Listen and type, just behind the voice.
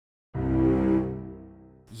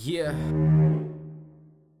Yeah.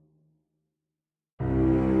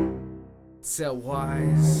 It's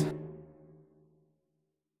Lwise.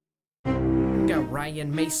 Got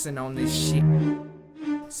Ryan Mason on this shit.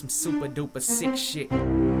 Some super duper sick shit.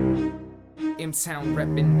 M-Town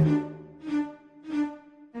reppin'.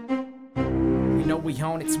 You know we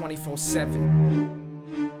own it 24/7.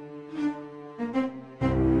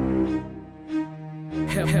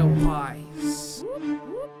 Lwise.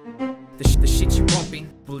 The shit you bumping,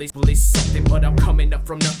 well it's something, but I'm coming up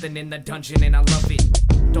from nothing in the dungeon and I love it.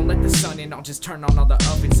 Don't let the sun in, I'll just turn on all the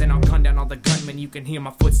ovens and I'll gun down all the gunmen. You can hear my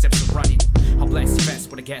footsteps are running. I'll blast you fast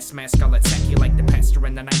with a gas mask, I'll attack you like the pastor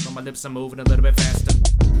in the night when my lips are moving a little bit faster.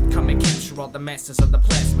 Come and capture all the masters of the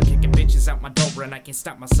plasma, kicking bitches out my door and I can't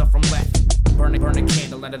stop myself from laughing. Burn a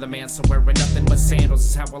candle under the mantle, wearing nothing but sandals.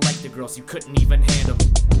 Is how I like the girls you couldn't even handle.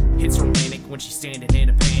 It's romantic when she's standing in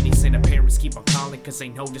her panties and her parents keep on calling cause they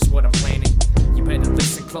know just what I'm planning. You better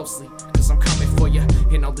listen closely cause I'm coming for you,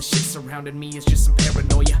 and all the shit surrounding me is just some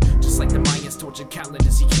paranoia. Just like the Mayans tortured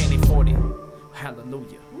calendars, you can't afford it.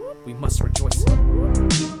 Hallelujah, we must rejoice.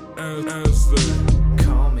 As they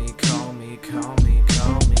call me, call me, call me,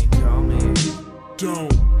 call me, call me.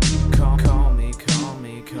 Don't call me, call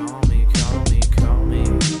me, call me, call me, call me.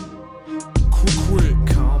 Quit.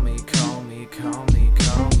 Call me, call me, call me,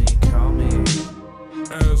 call me, call me.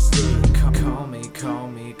 As they call me, call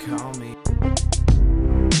me, call me.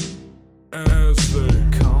 As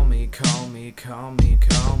they call me, call me, call me,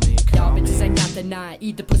 call me, Y'all call me. bitches ain't got the nine.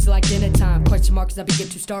 Eat the pussy like dinner time. Question mark as I begin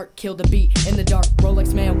to start. Kill the beat in the dark.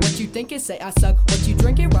 Rolex man, what you thinking? Say I suck. What you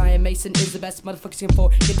drinking? Ryan Mason is the best motherfuckers can for.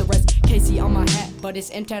 Get the rest. Casey on my hat, but it's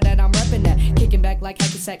M-Town that I'm reppin' that. Kicking back like hack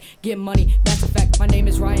a sack. Getting money, that's a fact. My name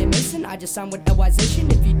is Ryan Mason. I just signed with Lwise.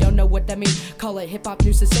 If you don't know what that means, call it hip hop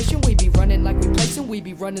new sensation. We be running like we placing. We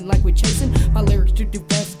be running like we chasing. My lyrics to do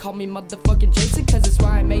best. Call me motherfucking Jason, cause it's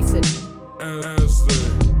Ryan Mason. As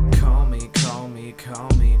they call me, call me, call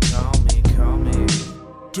me, call me, call me.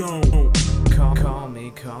 don't Call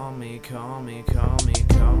me, call me, call me, call me,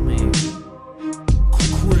 call me.